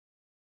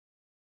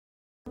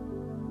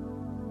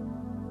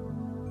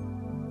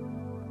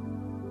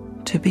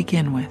To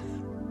begin with,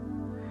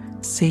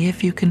 see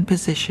if you can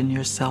position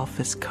yourself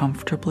as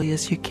comfortably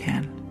as you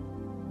can,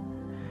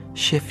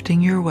 shifting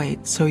your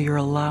weight so you're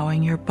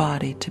allowing your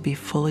body to be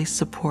fully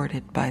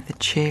supported by the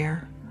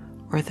chair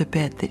or the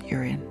bed that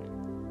you're in.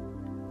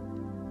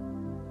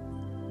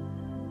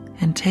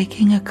 And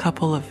taking a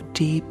couple of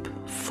deep,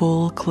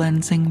 full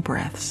cleansing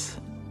breaths,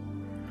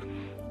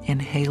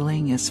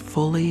 inhaling as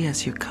fully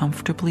as you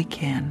comfortably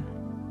can,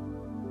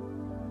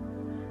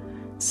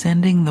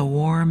 sending the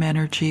warm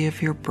energy of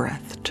your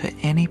breath to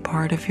any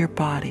part of your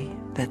body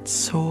that's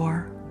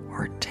sore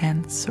or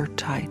tense or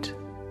tight,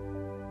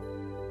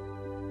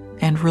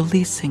 and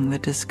releasing the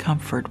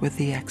discomfort with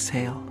the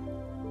exhale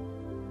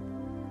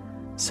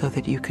so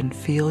that you can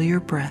feel your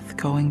breath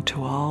going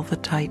to all the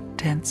tight,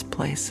 tense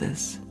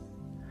places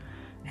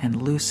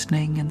and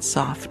loosening and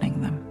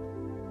softening them,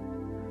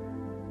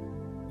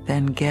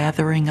 then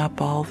gathering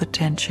up all the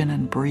tension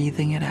and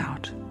breathing it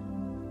out,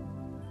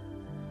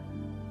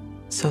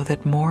 so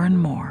that more and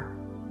more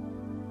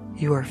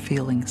you are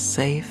feeling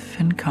safe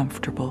and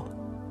comfortable,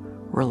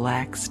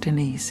 relaxed and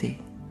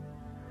easy,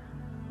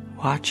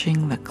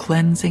 watching the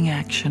cleansing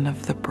action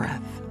of the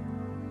breath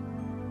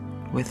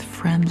with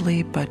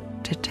friendly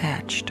but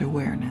detached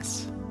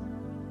awareness.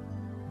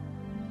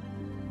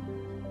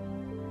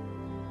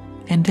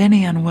 And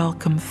any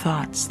unwelcome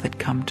thoughts that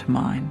come to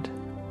mind,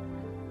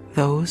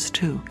 those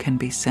too can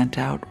be sent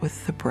out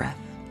with the breath,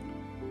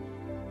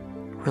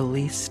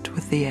 released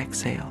with the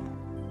exhale,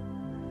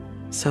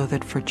 so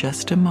that for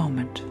just a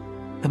moment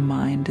the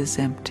mind is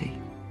empty.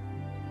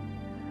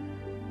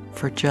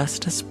 For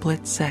just a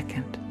split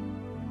second,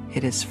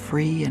 it is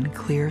free and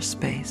clear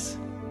space,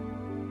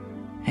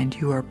 and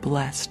you are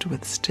blessed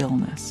with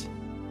stillness.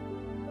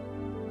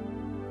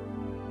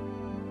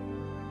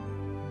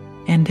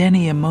 And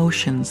any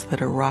emotions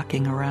that are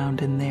rocking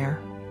around in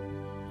there,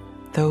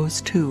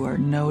 those too are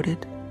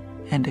noted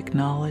and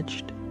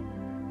acknowledged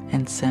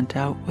and sent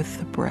out with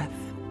the breath,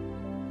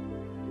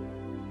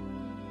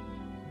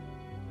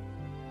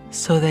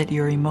 so that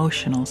your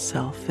emotional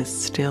self is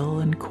still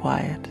and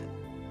quiet,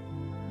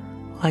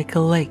 like a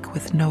lake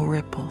with no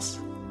ripples.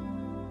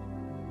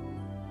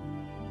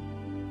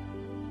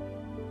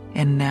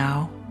 And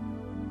now,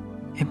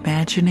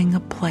 imagining a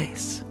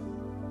place,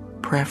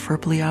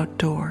 preferably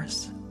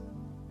outdoors,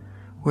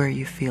 where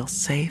you feel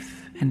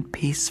safe and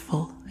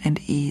peaceful and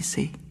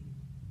easy.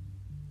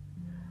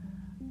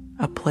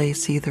 A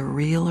place either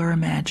real or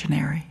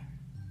imaginary.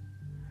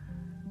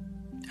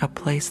 A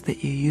place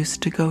that you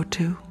used to go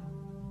to,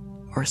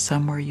 or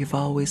somewhere you've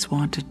always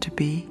wanted to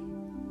be.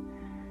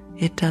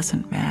 It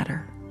doesn't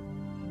matter.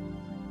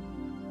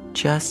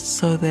 Just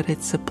so that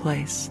it's a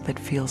place that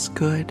feels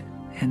good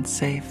and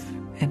safe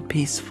and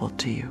peaceful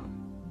to you.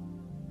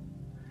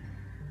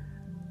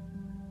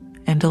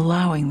 And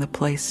allowing the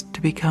place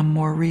to become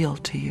more real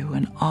to you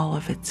in all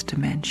of its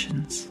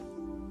dimensions.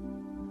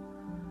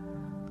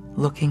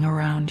 Looking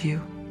around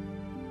you,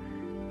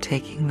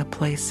 taking the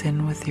place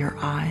in with your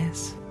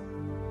eyes,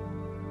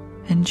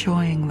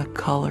 enjoying the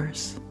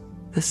colors,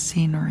 the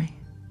scenery,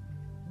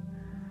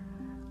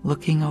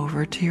 looking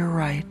over to your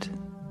right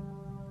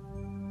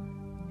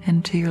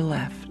and to your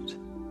left,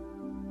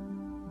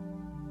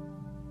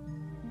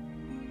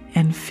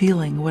 and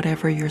feeling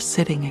whatever you're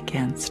sitting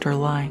against or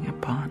lying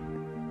upon,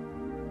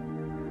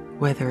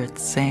 whether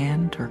it's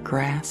sand or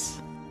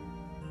grass,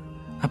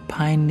 a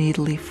pine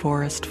needly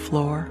forest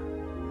floor,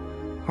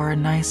 or a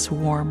nice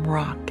warm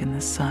rock in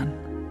the sun.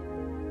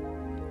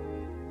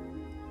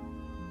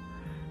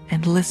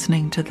 And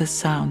listening to the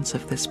sounds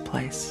of this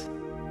place,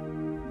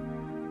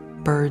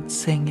 birds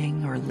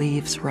singing or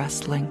leaves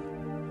rustling,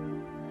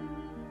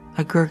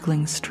 a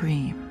gurgling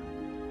stream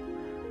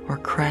or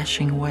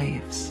crashing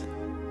waves,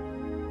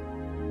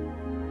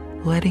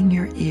 letting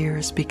your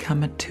ears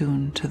become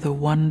attuned to the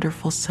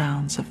wonderful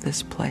sounds of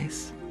this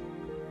place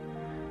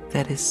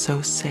that is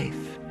so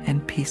safe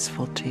and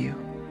peaceful to you.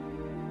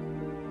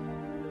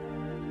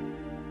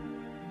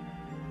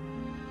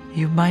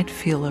 You might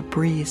feel a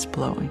breeze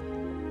blowing,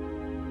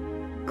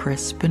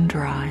 crisp and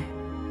dry,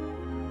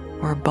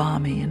 or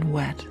balmy and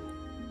wet.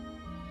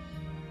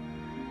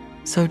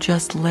 So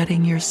just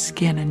letting your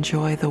skin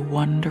enjoy the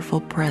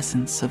wonderful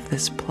presence of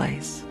this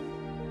place,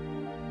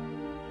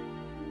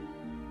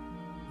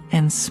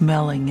 and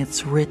smelling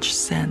its rich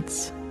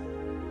scents,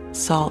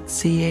 salt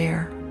sea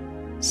air,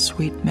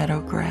 sweet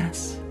meadow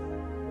grass.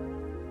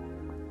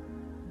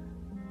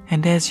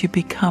 And as you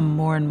become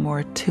more and more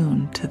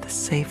attuned to the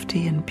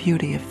safety and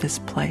beauty of this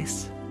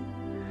place,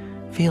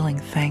 feeling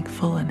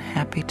thankful and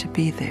happy to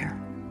be there,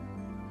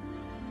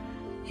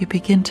 you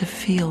begin to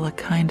feel a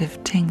kind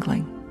of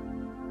tingling,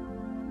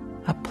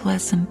 a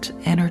pleasant,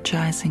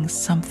 energizing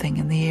something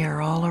in the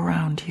air all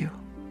around you,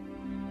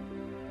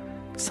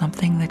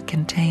 something that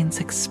contains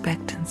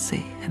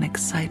expectancy and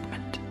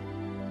excitement,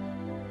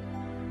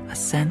 a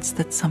sense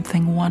that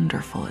something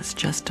wonderful is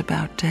just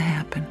about to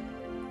happen.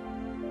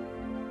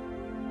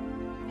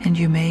 And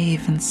you may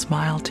even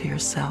smile to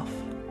yourself,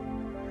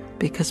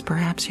 because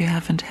perhaps you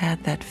haven't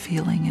had that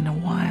feeling in a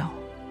while.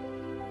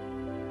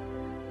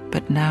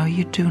 But now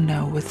you do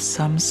know with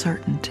some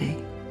certainty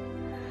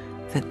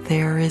that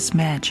there is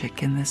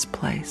magic in this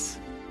place,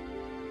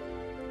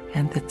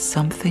 and that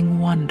something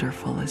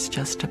wonderful is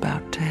just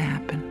about to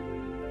happen.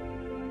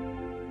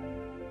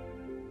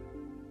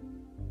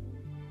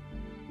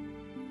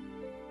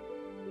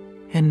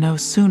 And no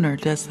sooner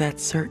does that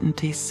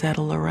certainty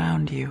settle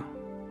around you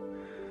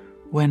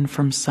when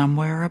from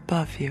somewhere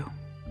above you,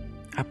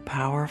 a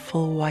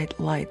powerful white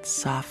light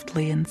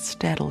softly and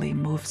steadily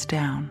moves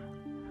down,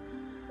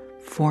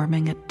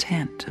 forming a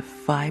tent of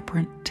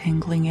vibrant,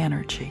 tingling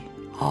energy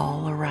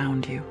all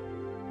around you.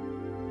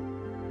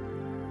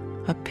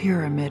 A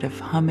pyramid of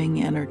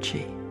humming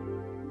energy,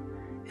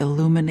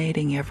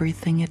 illuminating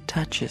everything it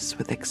touches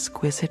with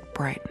exquisite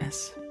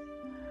brightness,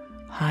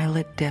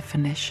 highlight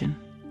definition,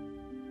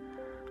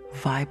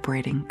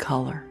 vibrating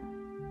color,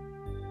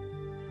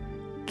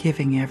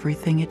 giving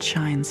everything it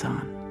shines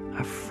on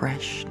a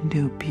fresh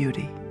new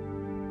beauty.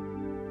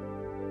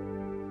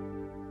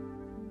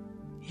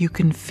 You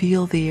can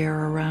feel the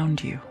air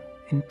around you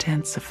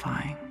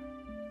intensifying,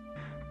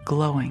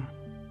 glowing,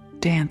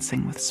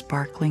 dancing with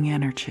sparkling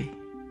energy,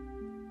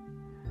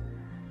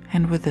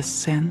 and with a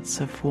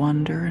sense of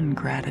wonder and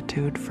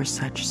gratitude for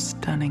such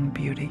stunning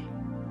beauty.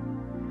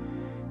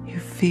 You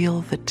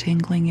feel the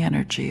tingling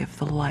energy of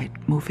the light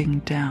moving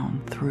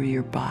down through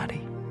your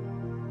body,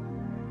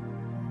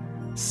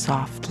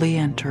 softly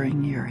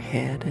entering your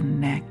head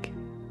and neck,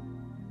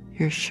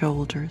 your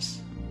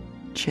shoulders,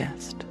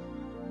 chest,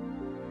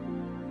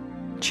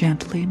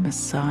 gently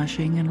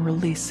massaging and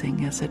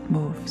releasing as it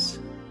moves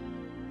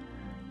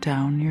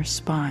down your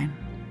spine,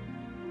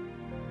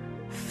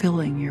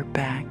 filling your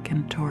back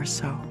and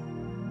torso,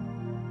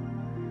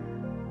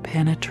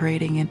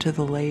 penetrating into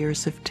the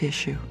layers of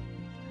tissue,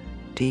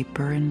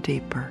 deeper and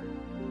deeper,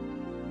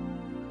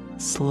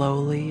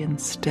 slowly and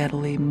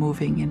steadily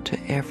moving into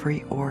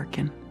every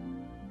organ,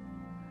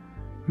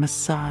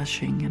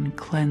 massaging and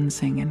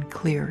cleansing and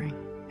clearing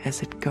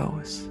as it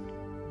goes,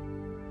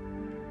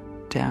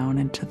 down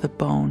into the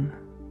bone,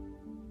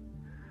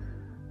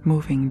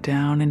 moving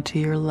down into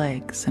your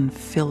legs and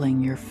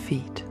filling your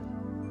feet,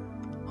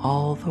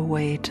 all the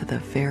way to the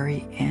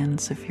very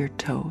ends of your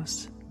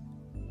toes.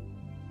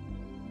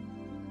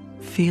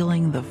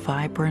 Feeling the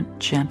vibrant,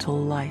 gentle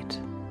light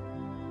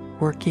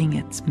working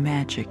its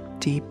magic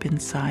deep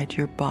inside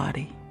your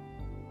body,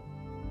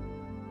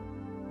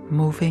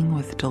 moving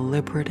with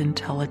deliberate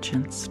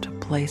intelligence to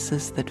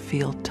places that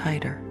feel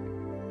tighter,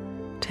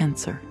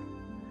 tenser,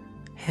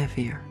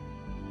 heavier,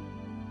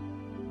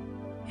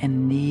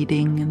 and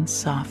kneading and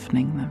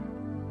softening them,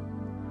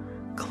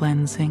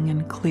 cleansing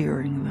and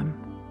clearing them,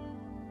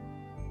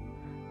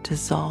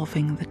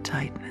 dissolving the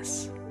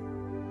tightness,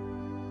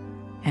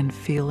 and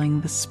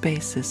feeling the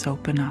spaces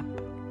open up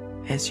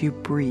as you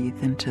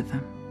breathe into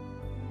them.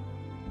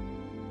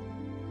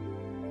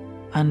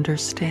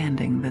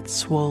 Understanding that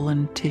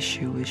swollen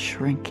tissue is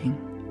shrinking,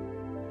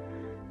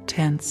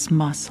 tense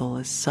muscle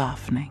is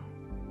softening,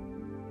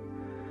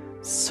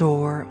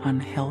 sore,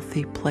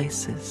 unhealthy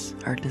places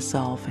are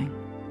dissolving,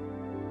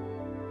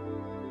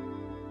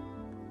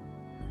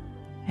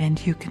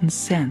 and you can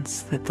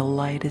sense that the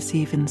light is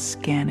even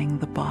scanning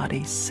the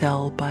body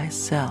cell by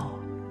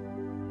cell,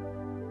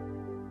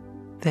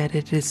 that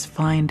it is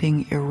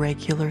finding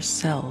irregular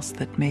cells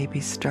that may be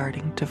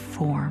starting to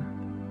form,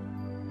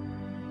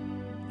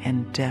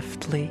 and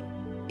deftly,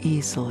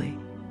 easily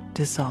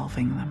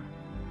dissolving them,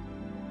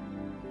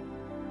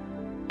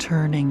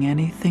 turning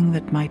anything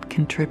that might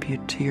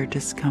contribute to your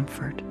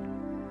discomfort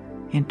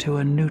into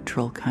a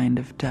neutral kind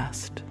of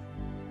dust.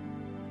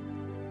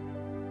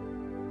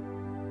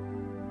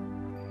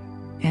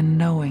 And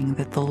knowing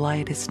that the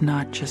light is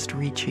not just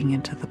reaching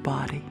into the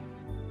body,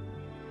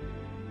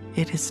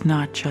 it is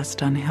not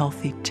just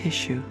unhealthy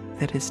tissue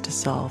that is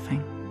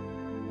dissolving,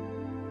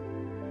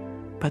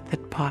 but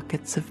that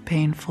pockets of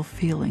painful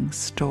feelings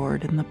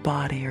stored in the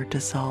body are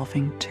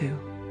dissolving too.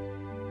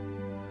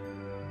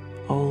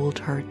 Old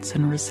hurts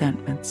and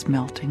resentments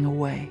melting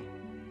away,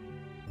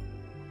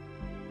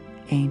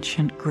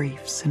 ancient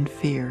griefs and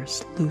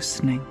fears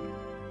loosening,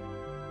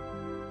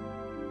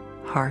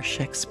 harsh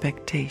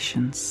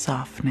expectations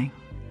softening,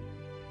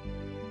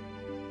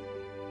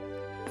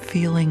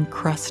 feeling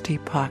crusty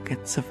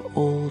pockets of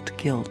old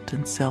guilt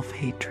and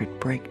self-hatred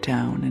break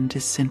down and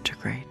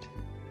disintegrate,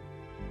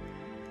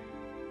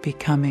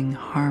 becoming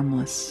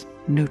harmless,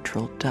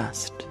 neutral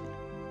dust.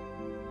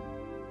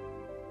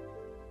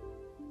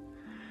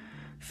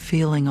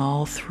 Feeling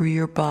all through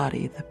your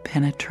body the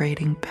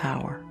penetrating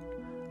power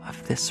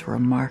of this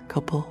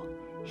remarkable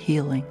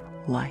healing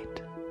light,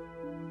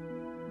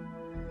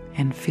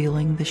 and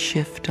feeling the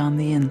shift on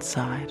the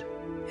inside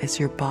as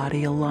your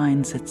body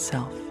aligns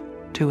itself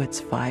to its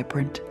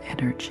vibrant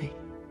energy.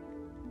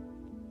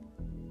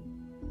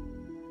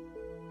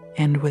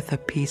 And with a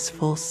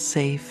peaceful,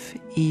 safe,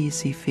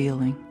 easy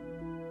feeling,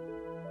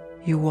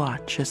 you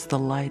watch as the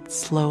light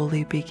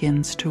slowly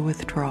begins to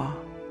withdraw,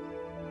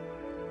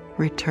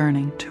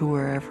 returning to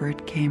wherever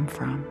it came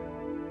from,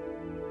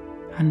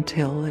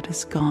 until it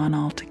is gone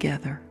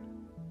altogether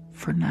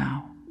for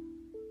now,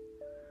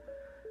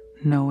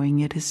 knowing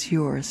it is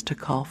yours to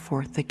call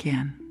forth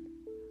again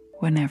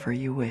whenever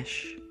you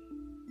wish.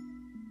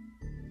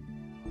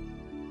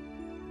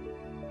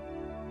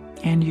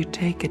 And you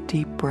take a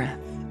deep breath,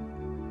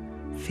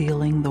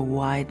 feeling the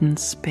widened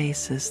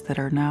spaces that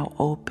are now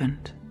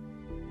opened,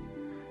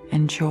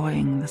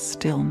 enjoying the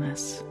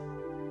stillness.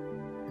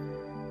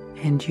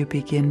 And you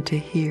begin to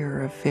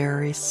hear a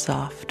very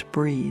soft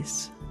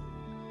breeze,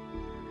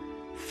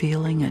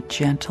 feeling a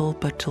gentle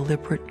but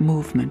deliberate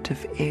movement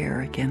of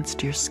air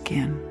against your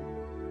skin.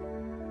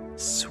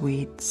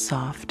 Sweet,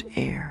 soft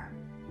air,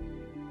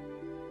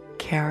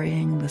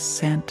 carrying the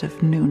scent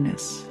of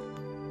newness,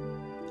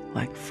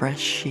 like fresh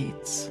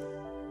sheets,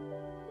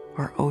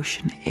 or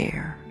ocean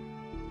air,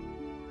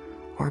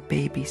 or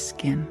baby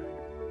skin,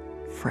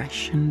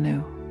 fresh and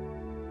new.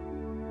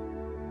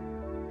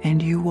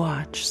 And you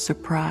watch,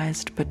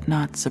 surprised but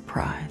not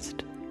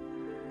surprised,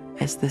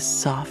 as this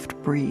soft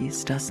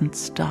breeze doesn't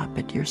stop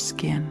at your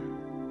skin,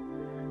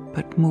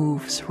 but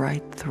moves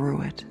right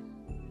through it,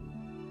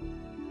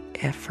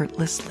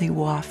 effortlessly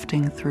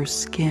wafting through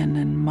skin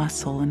and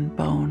muscle and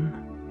bone,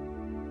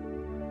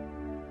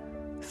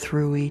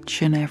 through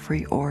each and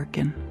every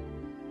organ,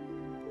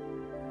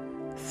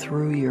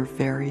 through your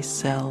very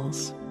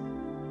cells,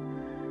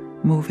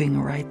 moving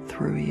right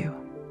through you,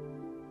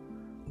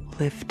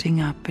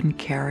 lifting up and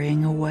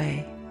carrying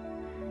away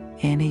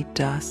any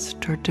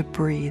dust or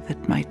debris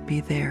that might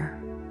be there,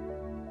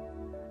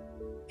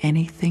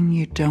 anything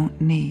you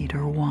don't need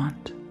or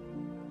want.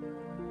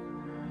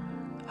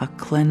 A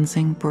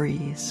cleansing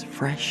breeze,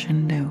 fresh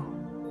and new,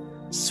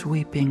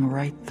 sweeping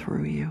right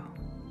through you,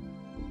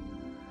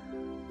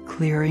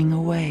 clearing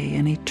away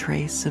any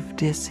trace of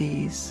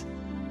dis-ease,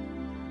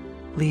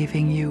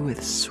 leaving you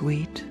with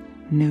sweet,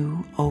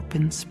 new,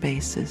 open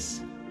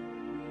spaces,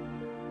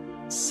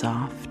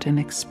 soft and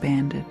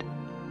expanded,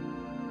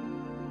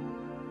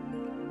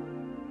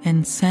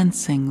 and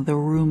sensing the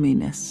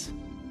roominess,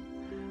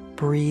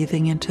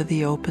 breathing into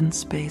the open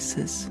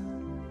spaces,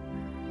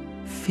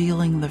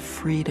 feeling the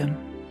freedom,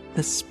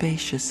 the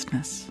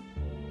spaciousness,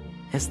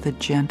 as the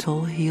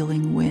gentle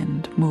healing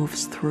wind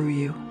moves through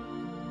you,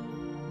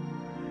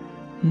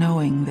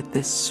 knowing that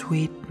this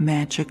sweet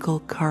magical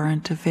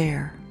current of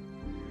air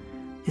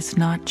is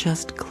not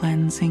just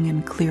cleansing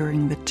and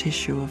clearing the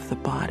tissue of the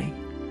body,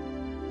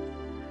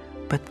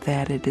 but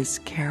that it is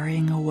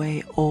carrying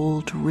away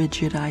old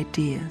rigid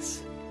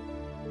ideas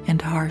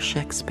and harsh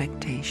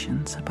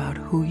expectations about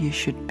who you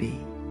should be,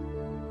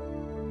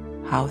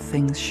 how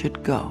things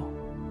should go,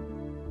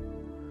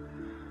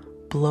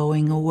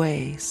 blowing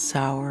away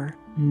sour,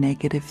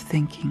 negative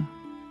thinking,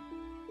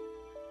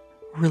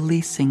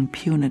 releasing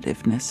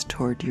punitiveness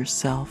toward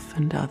yourself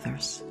and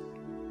others.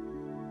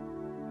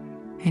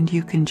 And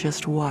you can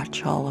just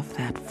watch all of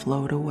that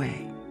float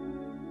away,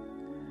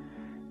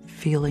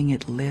 feeling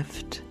it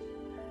lift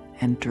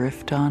and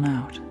drift on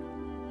out,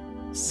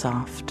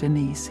 soft and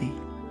easy,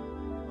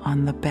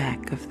 on the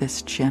back of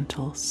this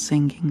gentle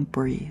singing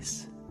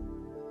breeze.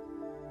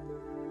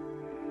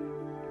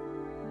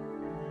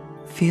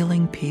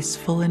 Feeling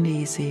peaceful and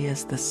easy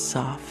as the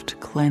soft,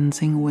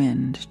 cleansing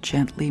wind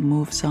gently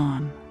moves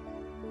on,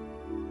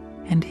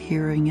 and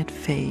hearing it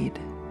fade,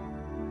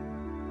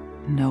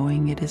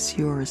 knowing it is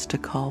yours to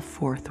call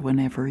forth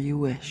whenever you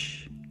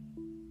wish,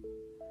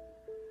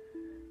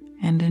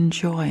 and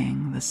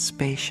enjoying the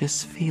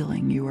spacious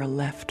feeling you are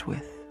left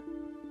with,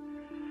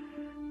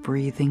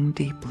 breathing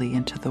deeply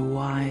into the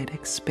wide,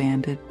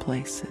 expanded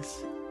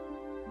places.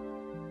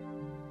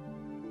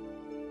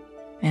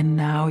 And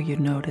now you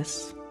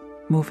notice,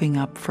 moving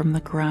up from the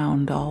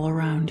ground all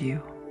around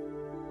you,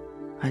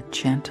 a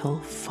gentle,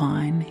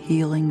 fine,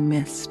 healing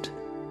mist,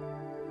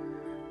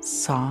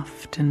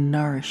 soft and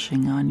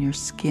nourishing on your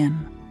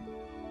skin,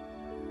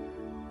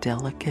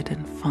 delicate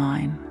and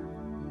fine,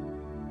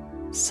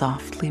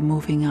 softly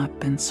moving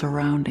up and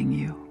surrounding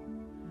you,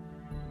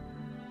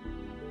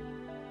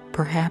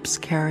 perhaps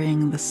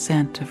carrying the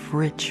scent of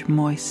rich,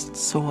 moist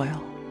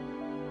soil.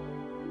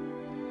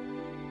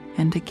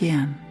 And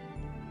again,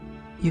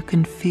 you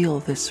can feel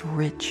this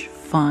rich,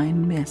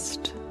 fine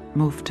mist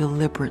move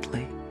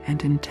deliberately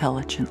and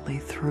intelligently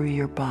through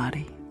your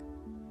body,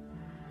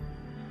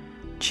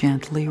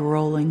 gently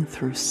rolling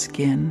through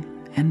skin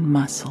and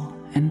muscle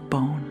and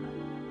bone,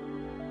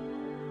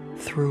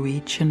 through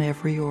each and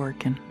every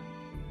organ,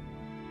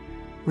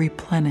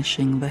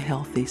 replenishing the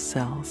healthy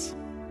cells,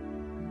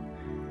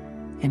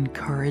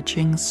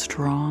 encouraging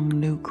strong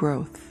new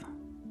growth,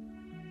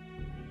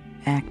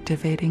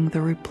 activating the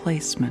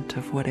replacement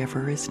of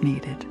whatever is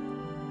needed.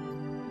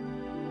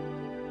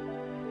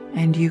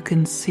 And you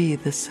can see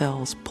the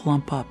cells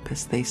plump up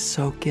as they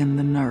soak in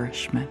the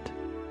nourishment,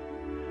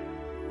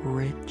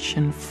 rich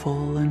and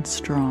full and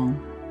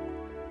strong,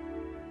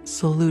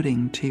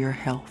 saluting to your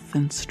health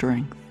and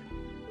strength,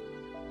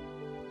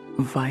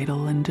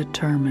 vital and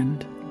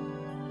determined,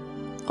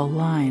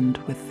 aligned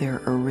with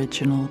their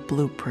original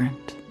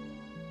blueprint.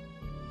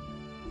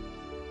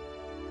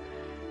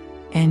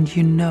 And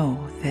you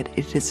know that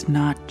it is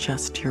not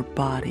just your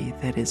body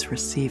that is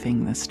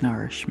receiving this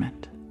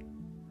nourishment,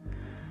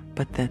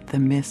 but that the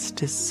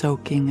mist is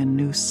soaking a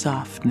new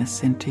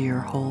softness into your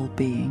whole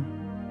being,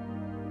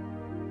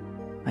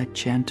 a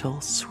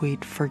gentle,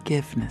 sweet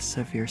forgiveness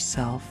of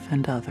yourself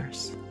and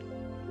others,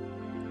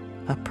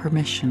 a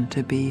permission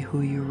to be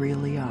who you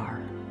really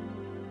are,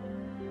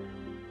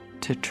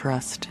 to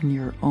trust in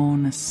your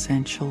own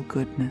essential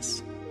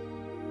goodness,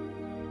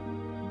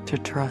 to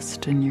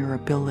trust in your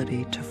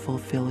ability to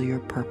fulfill your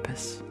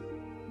purpose,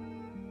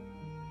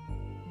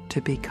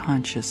 to be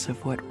conscious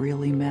of what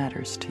really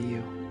matters to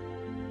you,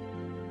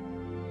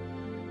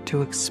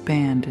 to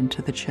expand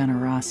into the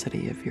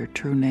generosity of your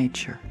true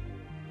nature,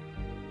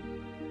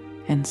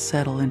 and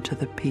settle into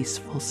the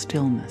peaceful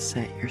stillness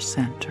at your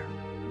center.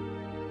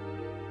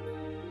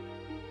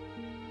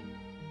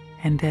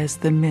 And as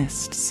the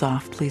mist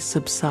softly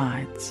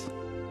subsides,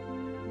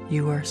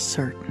 you are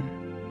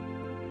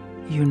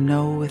certain, you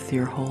know with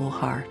your whole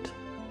heart,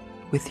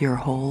 with your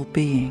whole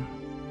being,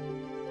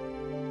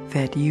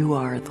 that you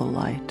are the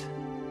light,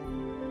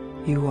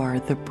 you are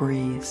the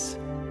breeze,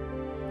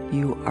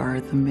 you are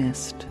the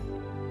mist,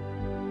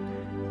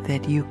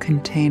 that you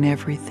contain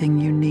everything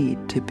you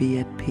need to be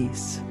at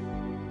peace,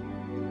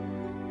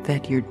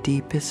 that your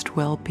deepest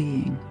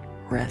well-being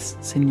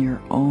rests in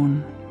your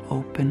own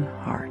open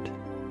heart.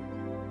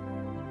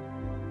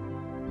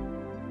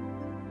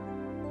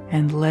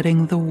 And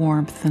letting the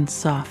warmth and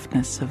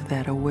softness of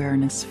that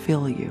awareness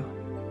fill you,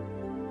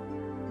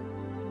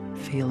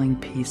 feeling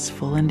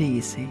peaceful and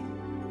easy,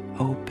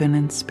 open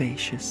and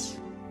spacious,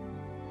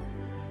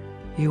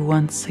 you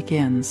once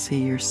again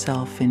see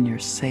yourself in your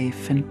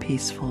safe and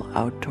peaceful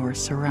outdoor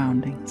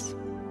surroundings.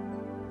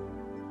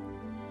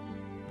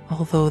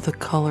 Although the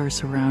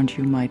colors around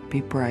you might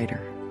be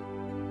brighter,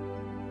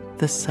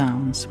 the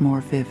sounds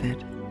more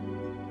vivid,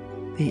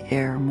 the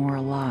air more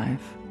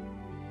alive,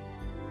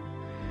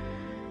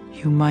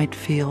 you might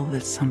feel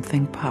that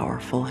something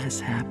powerful has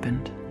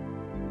happened,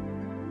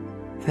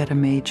 that a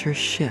major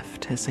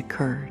shift has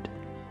occurred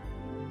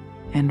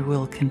and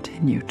will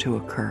continue to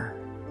occur,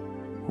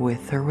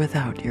 with or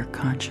without your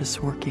conscious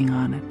working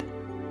on it.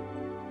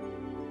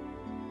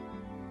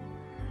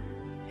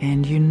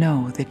 And you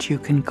know that you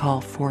can call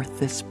forth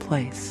this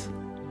place,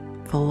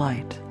 the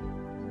light,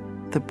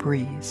 the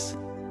breeze,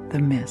 the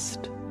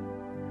mist,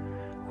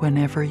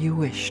 whenever you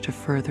wish to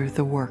further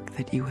the work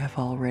that you have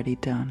already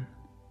done.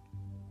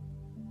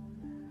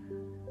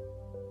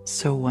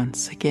 So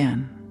once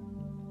again,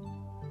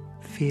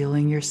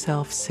 feeling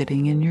yourself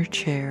sitting in your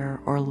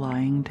chair or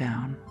lying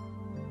down,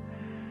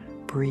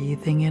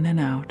 breathing in and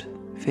out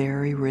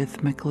very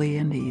rhythmically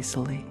and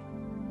easily,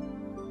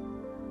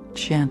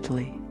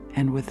 gently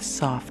and with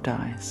soft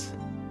eyes,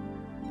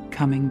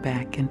 coming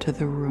back into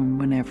the room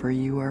whenever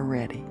you are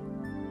ready,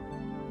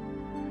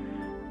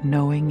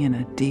 knowing in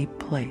a deep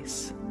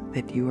place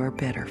that you are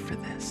better for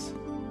this.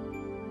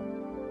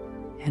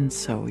 And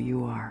so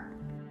you are.